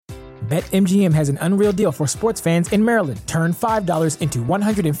BetMGM has an unreal deal for sports fans in Maryland. Turn $5 into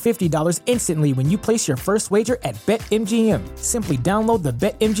 $150 instantly when you place your first wager at BetMGM. Simply download the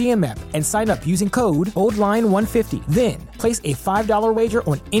BetMGM app and sign up using code OldLine150. Then, place a $5 wager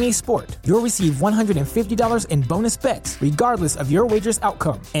on any sport. You'll receive $150 in bonus bets, regardless of your wager's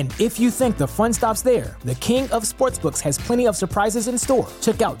outcome. And if you think the fun stops there, the king of sportsbooks has plenty of surprises in store.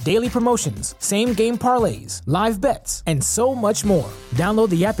 Check out daily promotions, same-game parlays, live bets, and so much more. Download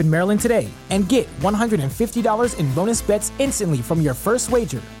the app in Maryland today and get $150 in bonus bets instantly from your first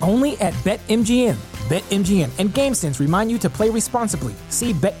wager. Only at BetMGM. BetMGM and GameSense remind you to play responsibly.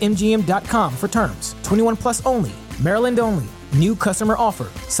 See BetMGM.com for terms. 21 plus only. Maryland only. New customer offer.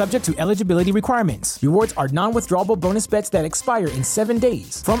 Subject to eligibility requirements. Rewards are non-withdrawable bonus bets that expire in 7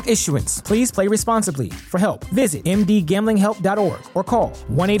 days. From issuance, please play responsibly. For help, visit mdgamblinghelp.org or call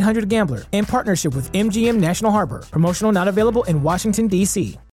 1-800-GAMBLER in partnership with MGM National Harbor. Promotional not available in Washington,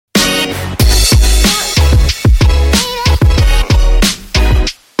 D.C.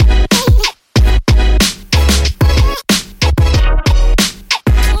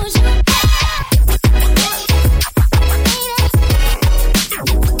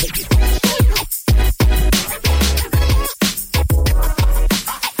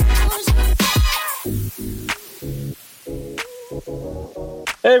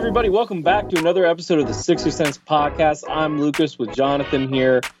 Hey everybody, welcome back to another episode of the Sixer Sense podcast. I'm Lucas with Jonathan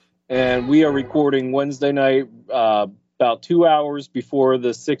here, and we are recording Wednesday night about 2 hours before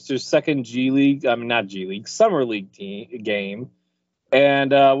the Sixers' second Summer League game.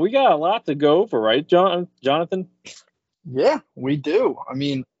 And we got a lot to go over, right, Jonathan? Yeah, we do. I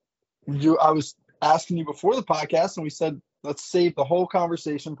mean, I was asking you before the podcast, and we said, let's save the whole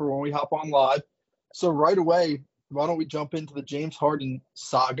conversation for when we hop on live. So right away, why don't we jump into the James Harden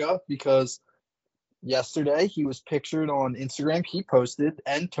saga? Because yesterday he was pictured on Instagram. He posted,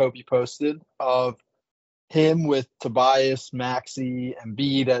 and Toby posted, of him with Tobias, Maxey, and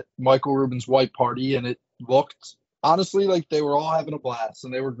Embiid at Michael Rubin's white party. And it looked, honestly, like they were all having a blast,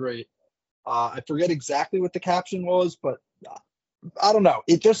 and they were great. I forget exactly what the caption was, but I don't know.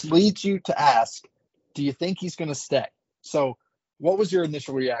 It just leads you to ask, do you think he's going to stay? So what was your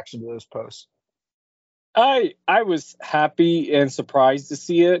initial reaction to those posts? I was happy and surprised to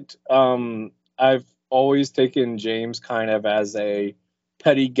see it. I've always taken James kind of as a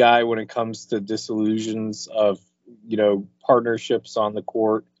petty guy when it comes to disillusions of, partnerships on the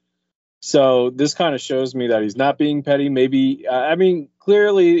court. So this kind of shows me that he's not being petty. Maybe,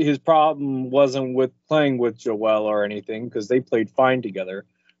 clearly his problem wasn't with playing with Joel or anything, because they played fine together.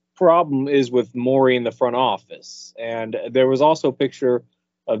 Problem is with Morey in the front office. And there was also a picture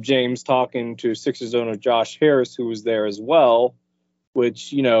of James talking to Sixers owner Josh Harris, who was there as well,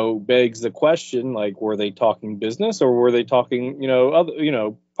 which, begs the question, like, were they talking business or were they talking,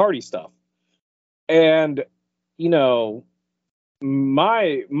 other, party stuff? And, I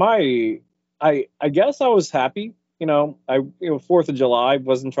guess I was happy, 4th of July,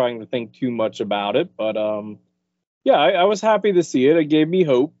 wasn't trying to think too much about it, but, I was happy to see it. It gave me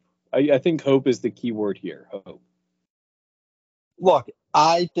hope. I think hope is the key word here. Hope. Look,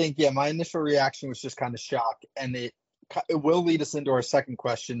 I think, my initial reaction was just kind of shock, and it will lead us into our second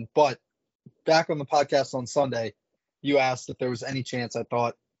question. But back on the podcast on Sunday, you asked if there was any chance I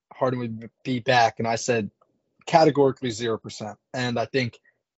thought Harden would be back, and I said categorically 0%. And I think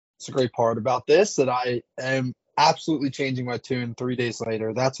it's a great part about this, that I am absolutely changing my tune 3 days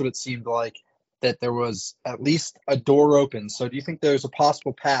later. That's what it seemed like, that there was at least a door open. So do you think there's a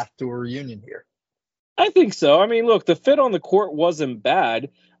possible path to a reunion here? I think so. I mean, look, the fit on the court wasn't bad.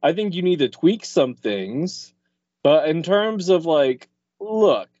 I think you need to tweak some things. But in terms of,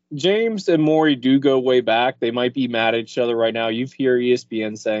 look, James and Morey do go way back. They might be mad at each other right now. You hear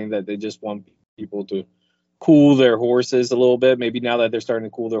ESPN saying that they just want people to cool their horses a little bit. Maybe now that they're starting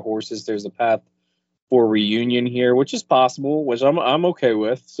to cool their horses, there's a path for reunion here, which is possible, which I'm okay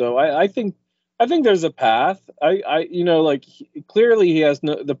with. So I think there's a path. Clearly he has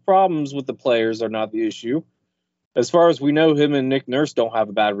the problems with the players are not the issue. As far as we know, him and Nick Nurse don't have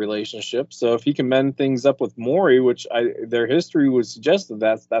a bad relationship. So if he can mend things up with Morey, which their history would suggest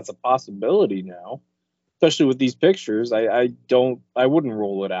that's a possibility now, especially with these pictures, I wouldn't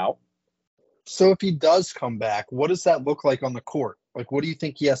rule it out. So if he does come back, what does that look like on the court? Like, what do you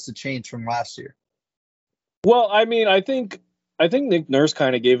think he has to change from last year? Well, I think Nick Nurse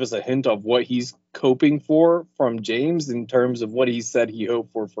kind of gave us a hint of what he's coping for from James in terms of what he said he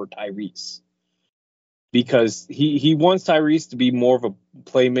hoped for Tyrese. Because he wants Tyrese to be more of a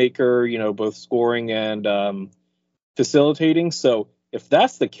playmaker, both scoring and facilitating. So if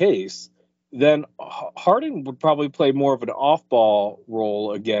that's the case, then Harden would probably play more of an off-ball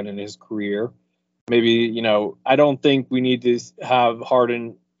role again in his career. Maybe, I don't think we need to have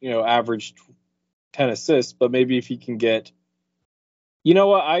Harden, average 10 assists, but maybe if he can get,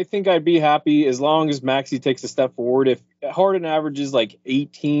 what, I think I'd be happy as long as Maxey takes a step forward. If Harden averages like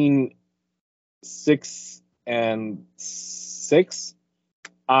 18, 6, and 6,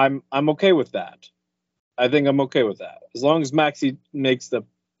 I'm okay with that. I think I'm okay with that as long as Maxey makes the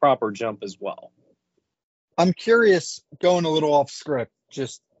proper jump as well. I'm curious, going a little off script,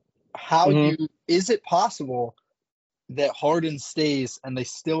 just how is it possible that Harden stays and they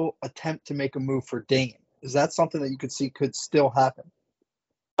still attempt to make a move for Dame? Is that something that you could see could still happen?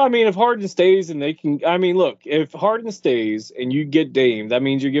 I mean, if Harden stays and they can, look, if Harden stays and you get Dame, that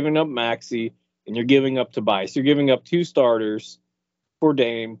means you're giving up Maxey and you're giving up Tobias. You're giving up 2 starters for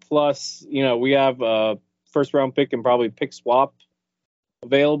Dame. Plus, we have a first-round pick and probably pick swap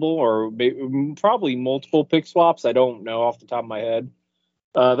available, or probably multiple pick swaps. I don't know off the top of my head.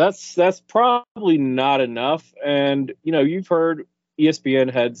 That's probably not enough. And, you've heard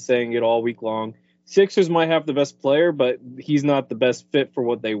ESPN heads saying it all week long. Sixers might have the best player, but he's not the best fit for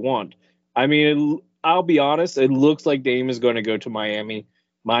what they want. I mean, I'll be honest, it looks like Dame is going to go to Miami.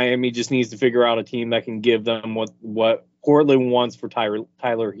 Miami just needs to figure out a team that can give them what Portland wants for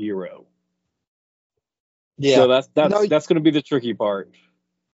Tyler Hero. Yeah. So that's going to be the tricky part.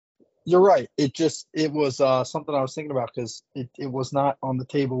 You're right. It was something I was thinking about because it was not on the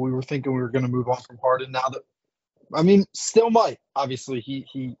table. We were thinking we were going to move on from Harden. Now that, still might. Obviously,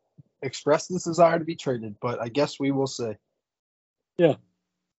 he expressed this desire to be traded, but I guess we will see. Yeah.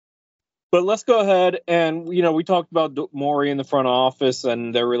 But let's go ahead and, we talked about Morey in the front office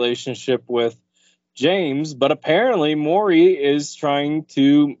and their relationship with James, but apparently Morey is trying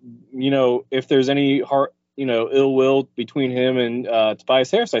to, if there's any ill will between him and Tobias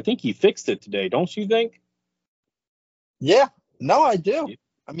Harris. I think he fixed it today. Don't you think? Yeah. No, I do.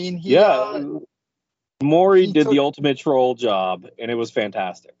 Morey did the ultimate troll job, and it was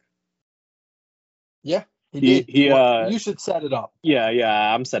fantastic. Yeah, he did. You should set it up.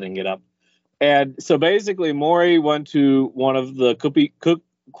 Yeah, I'm setting it up. And so basically, Morey went to one of the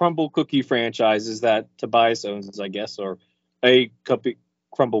crumble cookie franchises that Tobias owns, I guess, or a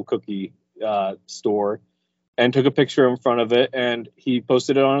crumble cookie store, and took a picture in front of it, and he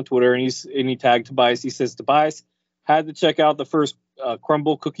posted it on Twitter, and he tagged Tobias. He says, Tobias had to check out the first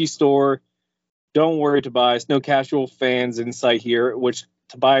crumble cookie store. Don't worry, Tobias, no casual fans in sight here, which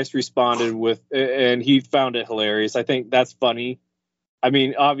Tobias responded with, and he found it hilarious. I think that's funny.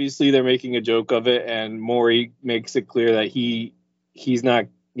 Obviously they're making a joke of it, and Morey makes it clear that he's not,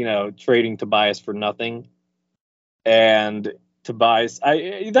 trading Tobias for nothing. And Tobias,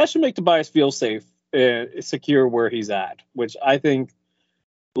 that should make Tobias feel safe, secure where he's at, which I think,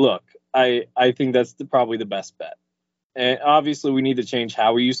 look, I think that's probably the best bet. And obviously we need to change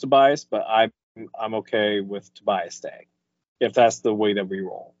how we use Tobias, but I'm okay with Tobias staying if that's the way that we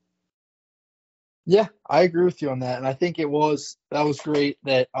roll. Yeah, I agree with you on that. And I think that was great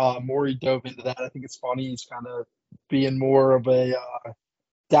that Morey dove into that. I think it's funny. He's kind of being more of a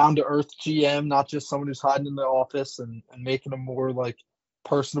down-to-earth GM, not just someone who's hiding in the office and making him more like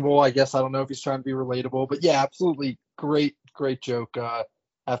personable. I guess I don't know if he's trying to be relatable, but yeah, absolutely great joke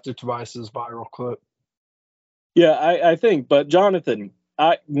after Tobias's viral clip. Yeah, I think. But Jonathan,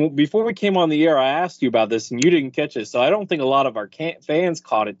 before we came on the air, I asked you about this and you didn't catch it, so I don't think a lot of our fans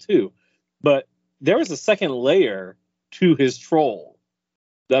caught it too. But there was a second layer to his troll.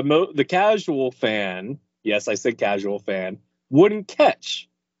 The casual fan, yes, I said casual fan, wouldn't catch.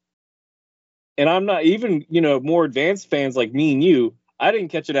 And I'm not even, more advanced fans like me and you, I didn't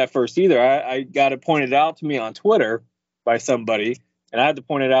catch it at first either. I got it pointed out to me on Twitter by somebody, and I had to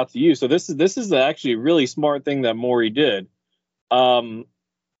point it out to you. So this is actually a really smart thing that Morey did.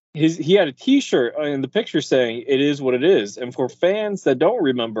 He had a T-shirt in the picture saying "It is what it is," and for fans that don't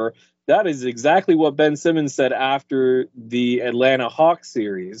remember, that is exactly what Ben Simmons said after the Atlanta Hawks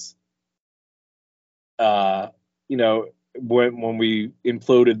series. When we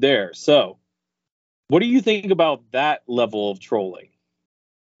imploded there. So, what do you think about that level of trolling?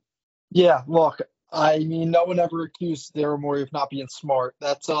 Yeah, look, no one ever accused Daryl Morey of not being smart.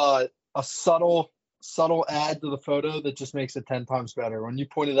 That's a subtle add to the photo that just makes it 10 times better. When you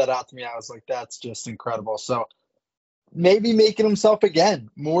pointed that out to me, I was like, that's just incredible. So maybe making himself again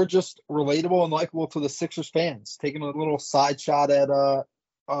more just relatable and likable to the Sixers fans, taking a little side shot at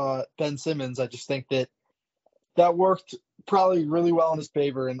Ben Simmons. I just think that worked probably really well in his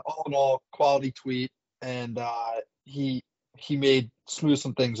favor, and all in all, quality tweet, and he made smooth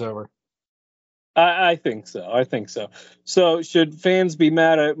some things over. I think so. I think so. So should fans be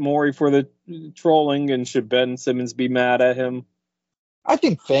mad at Morey for the trolling, and should Ben Simmons be mad at him? I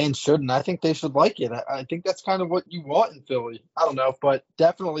think fans shouldn't. I think they should like it. I think that's kind of what you want in Philly. I don't know, but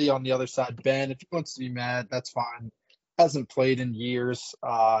definitely on the other side, Ben, if he wants to be mad, that's fine. Hasn't played in years.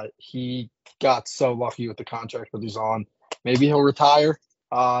 He got so lucky with the contract that he's on. Maybe he'll retire.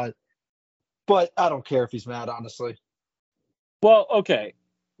 But I don't care if he's mad, honestly. Well, okay.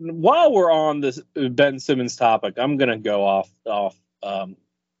 While we're on this Ben Simmons topic, I'm gonna go off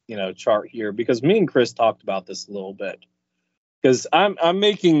chart here because me and Chris talked about this a little bit. Because I'm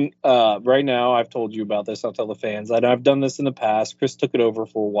making right now. I've told you about this. I'll tell the fans. I've done this in the past. Chris took it over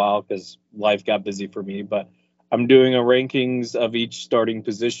for a while because life got busy for me. But I'm doing a rankings of each starting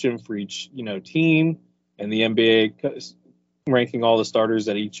position for each team, and the NBA ranking all the starters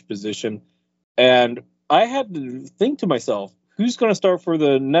at each position. And I had to think to myself, who's going to start for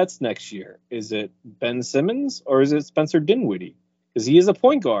the Nets next year? Is it Ben Simmons or is it Spencer Dinwiddie? Because he is a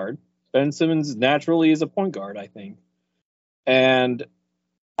point guard. Ben Simmons naturally is a point guard, I think. And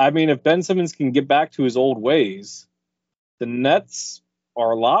I mean, if Ben Simmons can get back to his old ways, the Nets are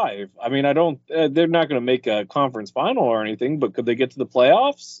alive. I mean, they're not going to make a conference final or anything, but could they get to the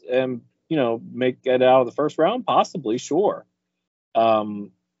playoffs and, make it out of the first round? Possibly, sure.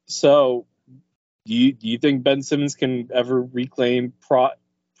 So do you think Ben Simmons can ever reclaim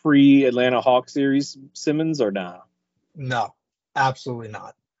pre-Atlanta Hawks series Simmons or not? No, absolutely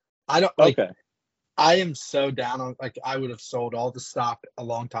not. I don't like. Okay. I am so down on I would have sold all the stock a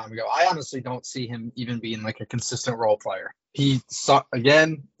long time ago. I honestly don't see him even being like a consistent role player.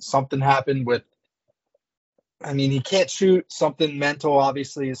 Something happened with. I mean, he can't shoot. Something mental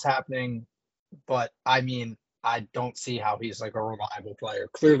obviously is happening, but I mean, I don't see how he's like a reliable player.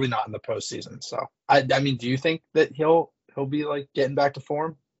 Clearly not in the postseason. So I mean, do you think that he'll be like getting back to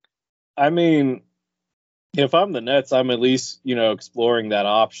form? I mean, if I'm the Nets, I'm at least, exploring that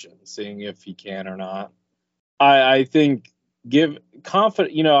option, seeing if he can or not. I think give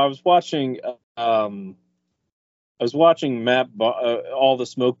confident. I was watching Matt All the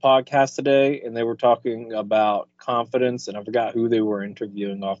Smoke podcast today, and they were talking about confidence, and I forgot who they were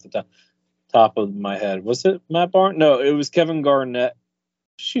interviewing off the top of my head. Was it Matt Barnes? No, it was Kevin Garnett.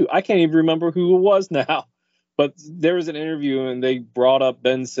 Shoot, I can't even remember who it was now. But there was an interview, and they brought up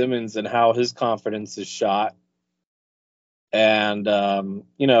Ben Simmons and how his confidence is shot. And,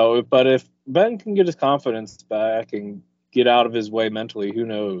 but if Ben can get his confidence back and get out of his way mentally, who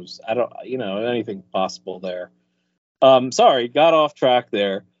knows? I don't, anything possible there. Sorry, got off track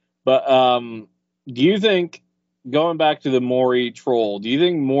there. But do you think, going back to the Morey troll, do you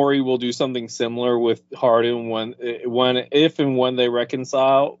think Morey will do something similar with Harden if and when they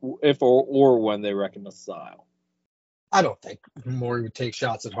reconcile, or when they reconcile? I don't think Morey would take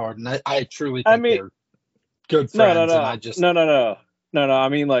shots at Harden. I truly think they're good friends. No. I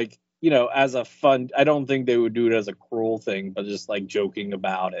mean, as a fun, I don't think they would do it as a cruel thing, but just like joking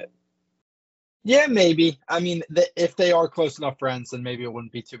about it. Yeah, maybe. I mean, if they are close enough friends, then maybe it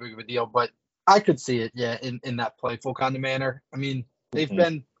wouldn't be too big of a deal. But I could see it, yeah, in that playful kind of manner. I mean, they've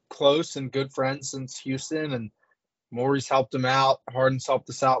been close and good friends since Houston, and Morey's helped them out. Harden's helped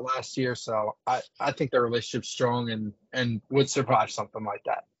us out last year, so I think their relationship's strong and would survive something like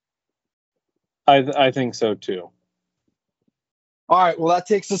that. I think so too. All right, well, that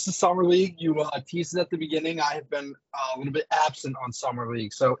takes us to Summer League. You teased it at the beginning. I have been a little bit absent on Summer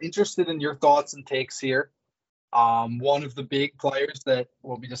League, so interested in your thoughts and takes here. One of the big players that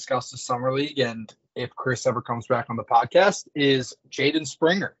will be discussed in Summer League, and if Chris ever comes back on the podcast, is Jaden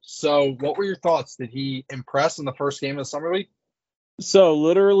Springer. So what were your thoughts? Did he impress in the first game of the Summer League? So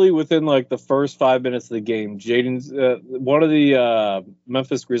literally within the first 5 minutes of the game, Jaden's one of the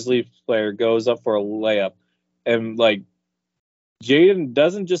Memphis Grizzlies player goes up for a layup, and Jaden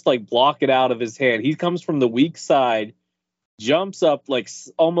doesn't just block it out of his hand. He comes from the weak side, jumps up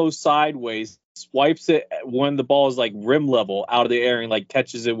almost sideways, swipes it when the ball is rim level out of the air, and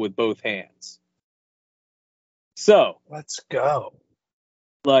catches it with both hands. So let's go.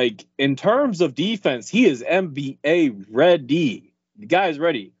 In terms of defense, he is NBA ready. The guy's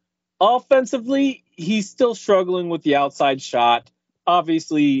ready. Offensively, he's still struggling with the outside shot.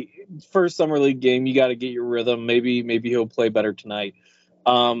 Obviously, first Summer League game, you got to get your rhythm. Maybe he'll play better tonight.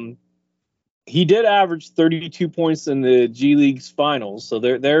 He did average 32 points in the G League's finals, so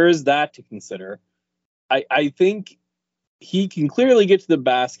there is that to consider. I think he can clearly get to the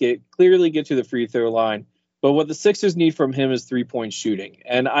basket, clearly get to the free throw line, but what the Sixers need from him is 3-point shooting,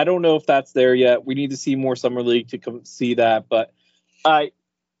 and I don't know if that's there yet. We need to see more Summer League to see that, but I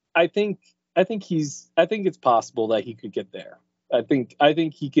think it's possible that he could get there. I think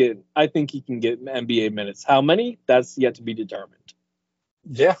he can get NBA minutes. How many? That's yet to be determined.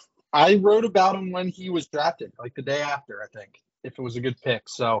 Yeah. I wrote about him when he was drafted, like the day after, I think, if it was a good pick.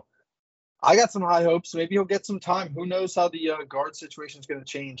 So I got some high hopes. Maybe he'll get some time. Who knows how the guard situation is going to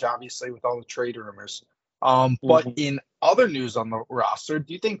change, obviously, with all the trade rumors. But Mhm. in other news on the roster,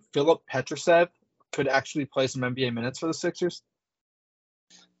 do you think Philip Petrusev could actually play some NBA minutes for the Sixers?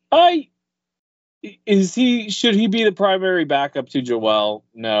 Should he be the primary backup to Joel?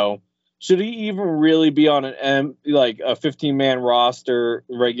 No. Should he even really be on like a 15-man roster,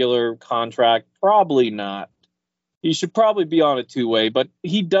 regular contract? Probably not. He should probably be on a two-way, but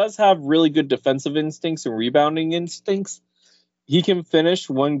he does have really good defensive instincts and rebounding instincts. He can finish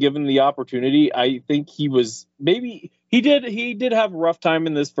when given the opportunity. I think he did have a rough time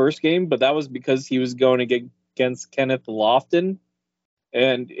in this first game, but that was because he was going against Kenneth Lofton.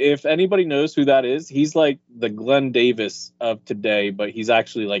 And if anybody knows who that is, he's like the Glenn Davis of today, but he's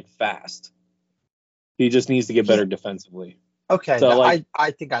actually like fast. He just needs to get better defensively. Okay, So I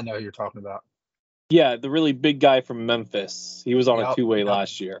think I know who you're talking about. Yeah, the really big guy from Memphis. He was on a two-way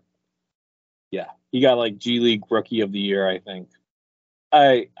last year. Yeah, he got like G League Rookie of the Year, I think.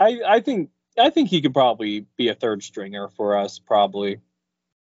 I think he could probably be a third stringer for us. Probably.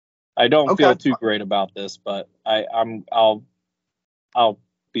 I don't feel too great about this, but I'll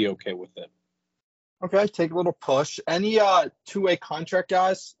be okay with it. Okay, take a little push. Any two-way contract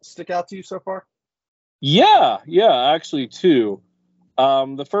guys stick out to you so far? Yeah, actually two.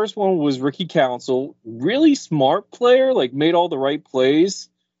 The first one was Ricky Council, really smart player, like made all the right plays,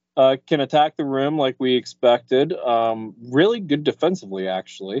 can attack the rim like we expected. Really good defensively,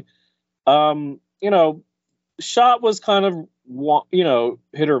 actually. Shot was kind of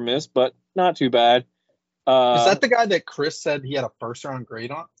hit or miss, but not too bad. Is that the guy that Chris said he had a first-round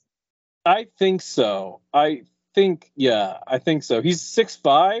grade on? I think so. I think so. He's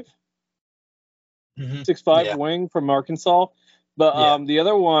 6'5", 6'5" wing from Arkansas. But the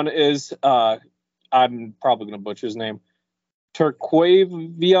other one is I'm probably going to butcher his name,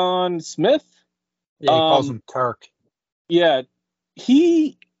 Turquavion Smith. Yeah, he calls him Turk. Yeah,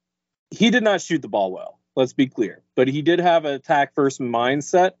 he did not shoot the ball well. Let's be clear, but he did have an attack first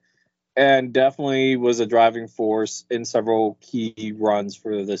mindset, and definitely was a driving force in several key runs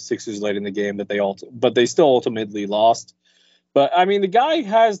for the Sixers late in the game but they still ultimately lost. But I mean, the guy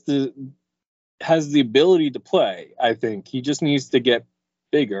has the ability to play. I think he just needs to get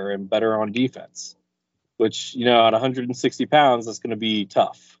bigger and better on defense, which, at 160 pounds, that's going to be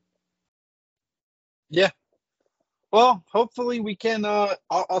tough. Yeah. Well, hopefully we can.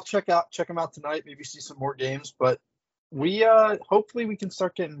 I'll check him out tonight. Maybe see some more games, but we hopefully we can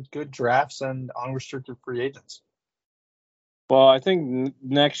start getting good drafts and unrestricted free agents. Well, I think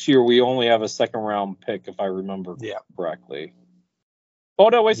next year we only have a second round pick, if I remember correctly. Oh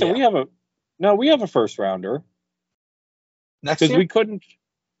no, wait, so we have a first rounder. Next year? We couldn't.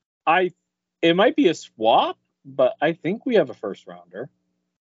 It might be a swap, but I think we have a first rounder.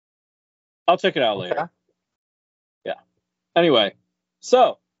 I'll check it out later. Yeah. Anyway,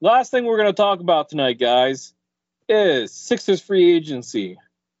 so last thing we're going to talk about tonight, guys, is Sixers free agency.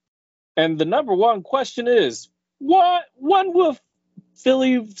 And the number one question is, when will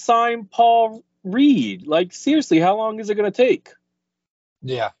Philly sign Paul Reed? Like, seriously, how long is it going to take?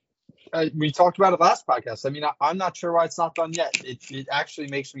 Yeah. We talked about it last podcast. I mean, I'm not sure why it's not done yet. It actually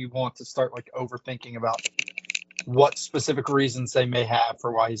makes me want to start overthinking about what specific reasons they may have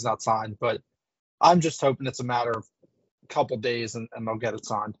for why he's not signed. But I'm just hoping it's a matter of a couple days and they'll get it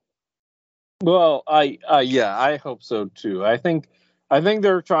signed. Well, I hope so too. I think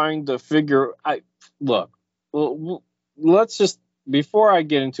they're trying to figure. Let's just, before I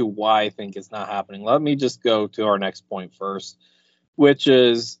get into why I think it's not happening, let me just go to our next point first, which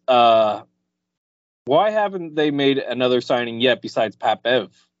is why haven't they made another signing yet besides Pat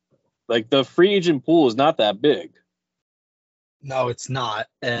Bev? Like, the free agent pool is not that big. No, it's not,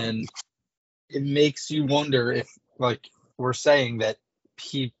 and it makes you wonder if, we're saying that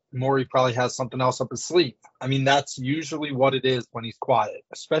Morey probably has something else up his sleeve. I mean, that's usually what it is when he's quiet,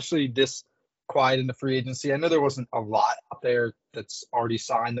 especially this quiet in the free agency. I know there wasn't a lot out there that's already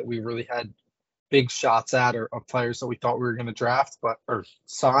signed that we really had big shots at, or of players that we thought we were going to draft or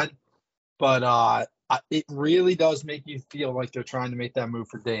sign. But it really does make you feel like they're trying to make that move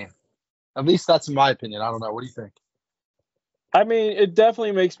for Dame. At least that's in my opinion. I don't know. What do you think? I mean, it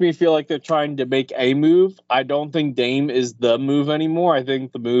definitely makes me feel like they're trying to make a move. I don't think Dame is the move anymore. I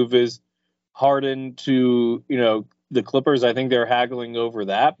think the move is Harden to, the Clippers. I think they're haggling over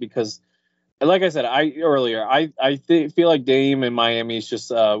that because, like I said earlier, I feel like Dame in Miami is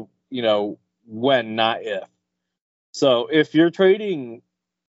just, when, not if. So if you're trading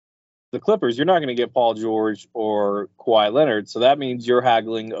the Clippers, you're not going to get Paul George or Kawhi Leonard. So that means you're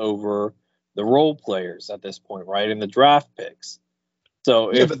haggling over the role players at this point, right? In the draft picks.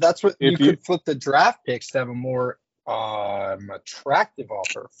 So Yeah, but that's what you if you could flip the draft picks to have a more attractive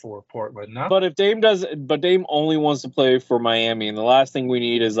offer for Portland, no? But Dame only wants to play for Miami, and the last thing we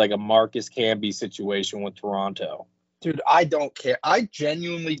need is like a Marcus Camby situation with Toronto. Dude, I don't care. I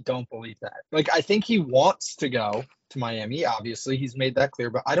genuinely don't believe that. Like, I think he wants to go to Miami. Obviously, he's made that clear,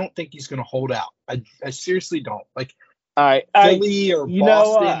 but I don't think he's going to hold out. I seriously don't. Like, Philly or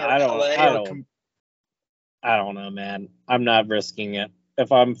Boston or LA. I don't know, man. I'm not risking it.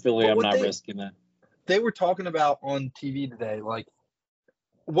 If I'm Philly, I'm not risking it. They were talking about on TV today, like,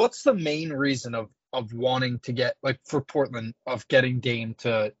 what's the main reason of wanting to get, like, for Portland, of getting Dame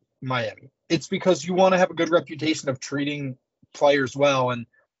to Miami? It's because you want to have a good reputation of treating players well, and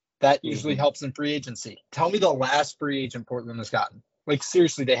that usually helps in free agency. Tell me the last free agent Portland has gotten. Like,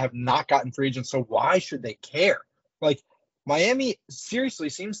 seriously, they have not gotten free agents, so why should they care? Like, Miami seriously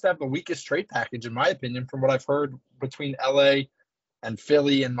seems to have the weakest trade package, in my opinion, from what I've heard between LA and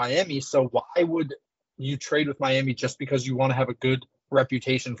Philly and Miami. So why would you trade with Miami just because you want to have a good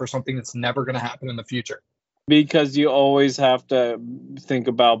reputation for something that's never going to happen in the future? Because you always have to think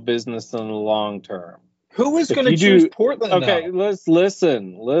about business in the long term. Who is going to choose Portland? Okay, let's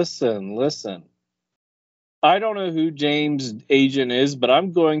listen. I don't know who James' agent is, but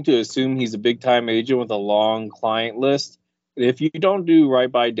I'm going to assume he's a big-time agent with a long client list. If you don't do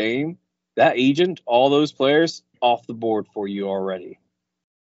right by Dame, that agent, all those players, off the board for you already.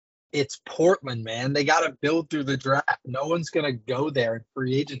 It's Portland, man. They got to build through the draft. No one's going to go there in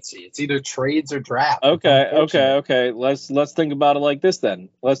free agency. It's either trades or draft. Okay. Let's think about it like this then.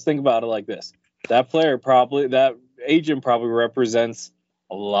 That agent probably represents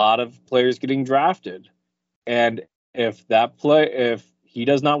a lot of players getting drafted. And if he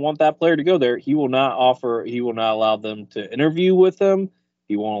does not want that player to go there, he will not allow them to interview with them.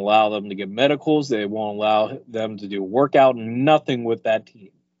 He won't allow them to get medicals. They won't allow them to do workout, nothing with that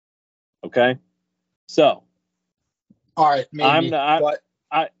team. Okay? So, all right, maybe.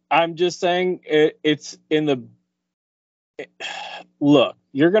 I'm just saying it's in the look,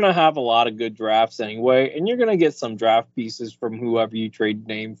 you're going to have a lot of good drafts anyway, and you're going to get some draft pieces from whoever you trade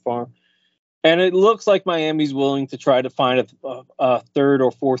Dame for. And it looks like Miami's willing to try to find a third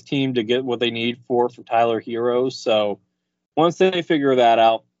or fourth team to get what they need for Tyler Hero. So once they figure that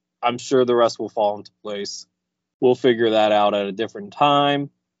out, I'm sure the rest will fall into place. We'll figure that out at a different time.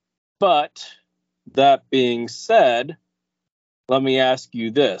 But that being said, let me ask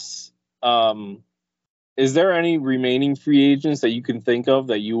you this. Is there any remaining free agents that you can think of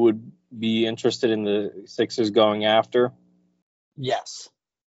that you would be interested in the Sixers going after? Yes.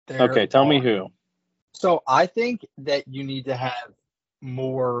 Okay, tell me who. So I think that you need to have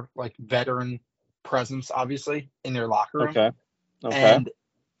more like veteran presence, obviously, in your locker room. Okay. And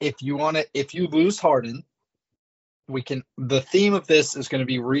if you lose Harden, the theme of this is going to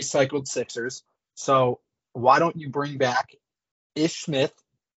be recycled Sixers. So why don't you bring back Ish Smith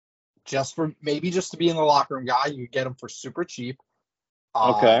just to be in the locker room guy? You get him for super cheap.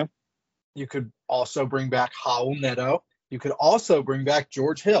 Okay. You could also bring back Raul Neto. You could also bring back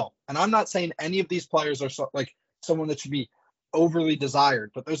George Hill. And I'm not saying any of these players are someone that should be overly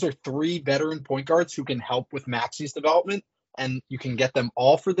desired, but those are three veteran point guards who can help with Maxi's development, and you can get them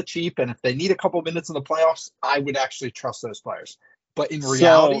all for the cheap. And if they need a couple minutes in the playoffs, I would actually trust those players. But in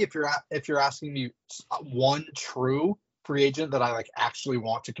reality, if you're asking me one true free agent that I actually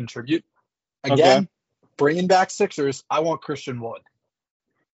want to contribute, again, bringing back Sixers, I want Christian Wood.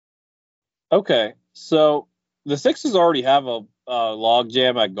 Okay, so the Sixers already have a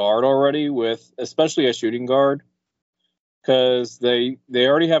logjam at guard already, with especially a shooting guard, because they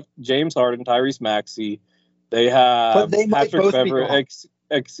already have James Harden, Tyrese Maxey. They have Patrick Beverley.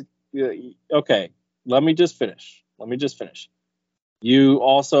 Okay, let me just finish. You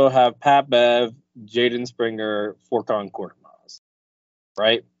also have Pat Bev, Jaden Springer, Furkan Korkmaz,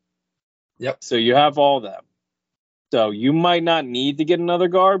 right? Yep. So you have all of them. So you might not need to get another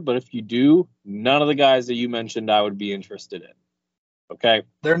guard, but if you do, none of the guys that you mentioned I would be interested in. Okay?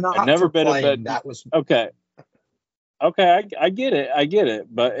 They're not. I've never been playing. a bit. That was okay. I get it.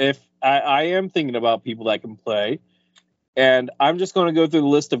 But if I am thinking about people that can play, and I'm just going to go through the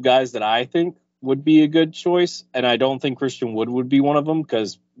list of guys that I think would be a good choice, and I don't think Christian Wood would be one of them,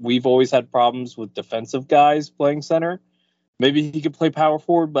 because we've always had problems with defensive guys playing center. Maybe he could play power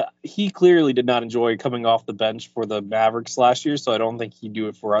forward, but he clearly did not enjoy coming off the bench for the Mavericks last year, so I don't think he'd do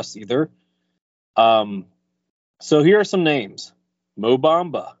it for us either. So here are some names: Mo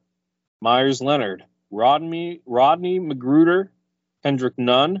Bamba, Myers Leonard, Rodney Magruder, Kendrick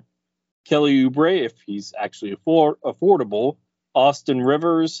Nunn, Kelly Oubre, if he's actually affordable, Austin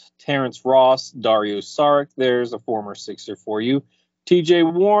Rivers, Terrence Ross, Dario Saric. There's a former Sixer for you.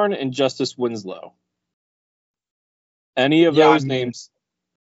 TJ Warren and Justice Winslow. Any of those names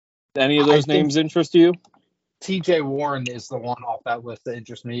interest you? TJ Warren is the one off that list that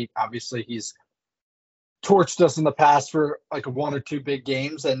interests me. Obviously, he's torched us in the past for like one or two big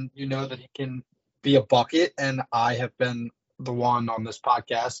games, and you know that he can be a bucket. And I have been the one on this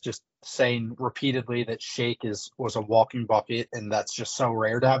podcast just saying repeatedly that Shake was a walking bucket, and that's just so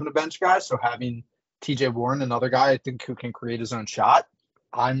rare to have in a bench guy. So having TJ Warren, another guy I think who can create his own shot,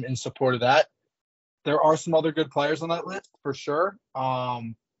 I'm in support of that. There are some other good players on that list for sure.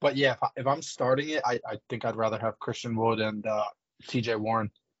 But yeah, if I'm starting it, I think I'd rather have Christian Wood and TJ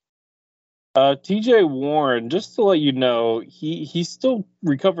Warren. TJ Warren, just to let you know, he's still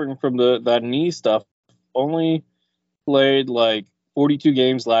recovering from that knee stuff. Only played like 42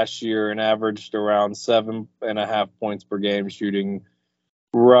 games last year and averaged around 7.5 points per game, shooting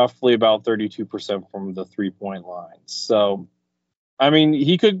roughly about 32% from the 3-point line. So, I mean,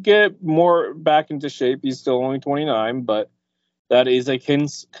 he could get more back into shape. He's still only 29, but that is a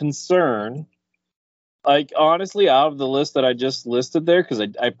concern. Like, honestly, out of the list that I just listed there, because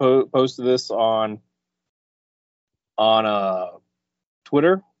I posted this on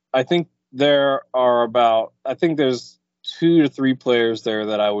Twitter, I think there's 2 to 3 players there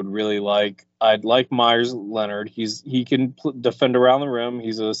that I would really like. I'd like Myers Leonard. He can defend around the rim.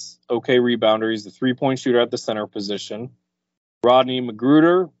 He's a okay rebounder. He's a 3-point shooter at the center position. Rodney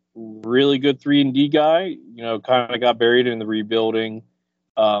Magruder, really good 3-and-D guy. You know, kind of got buried in the rebuilding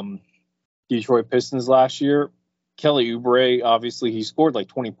Detroit Pistons last year. Kelly Oubre, obviously, he scored like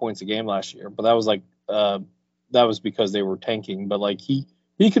 20 points a game last year, but that was because they were tanking. But like he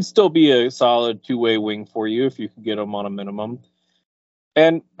could still be a solid 2-way wing for you if you could get him on a minimum.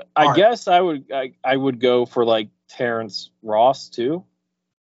 And I guess I would go for like Terrence Ross too,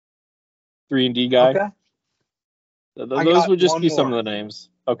 3-and-D guy. Okay. Those would just be some of the names.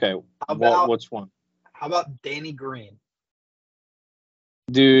 Okay, which one? How about Danny Green?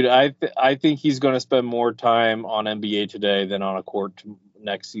 Dude, I think he's going to spend more time on NBA Today than on a court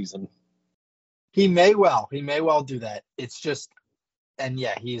next season. He may well do that. It's just, and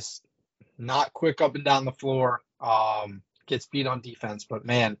yeah, he's not quick up and down the floor. Gets beat on defense, but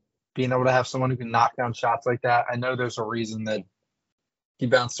man, being able to have someone who can knock down shots like that, I know there's a reason that he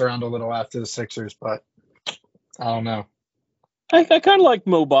bounced around a little after the Sixers, but I don't know. I kind of like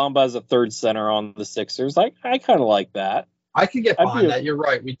Mo Bamba as a third center on the Sixers. I kind of like that. I could get behind that. You're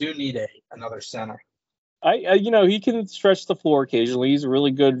right. We do need another center. He can stretch the floor occasionally. He's a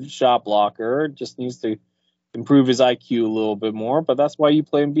really good shot blocker. Just needs to improve his IQ a little bit more. But that's why you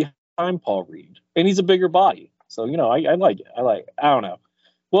play him behind Paul Reed, and he's a bigger body. So I like it. I don't know.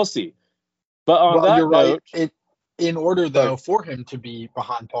 We'll see. But on that note, right. In order though for him to be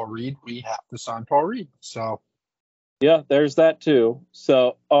behind Paul Reed, we have to sign Paul Reed. So. Yeah, there's that too.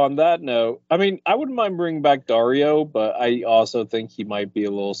 So on that note, I mean, I wouldn't mind bringing back Dario, but I also think he might be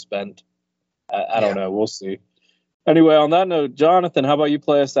a little spent. I don't know. We'll see. Anyway, on that note, Jonathan, how about you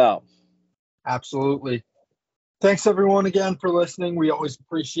play us out? Absolutely. Thanks, everyone, again for listening. We always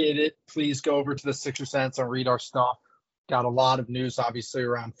appreciate it. Please go over to the Sixer Sense and read our stuff. Got a lot of news, obviously,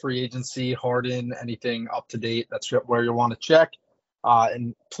 around free agency, Harden, anything up to date. That's where you'll want to check.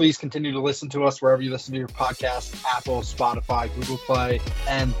 And please continue to listen to us wherever you listen to your podcast, Apple, Spotify, Google Play,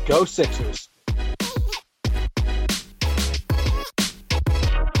 and go Sixers.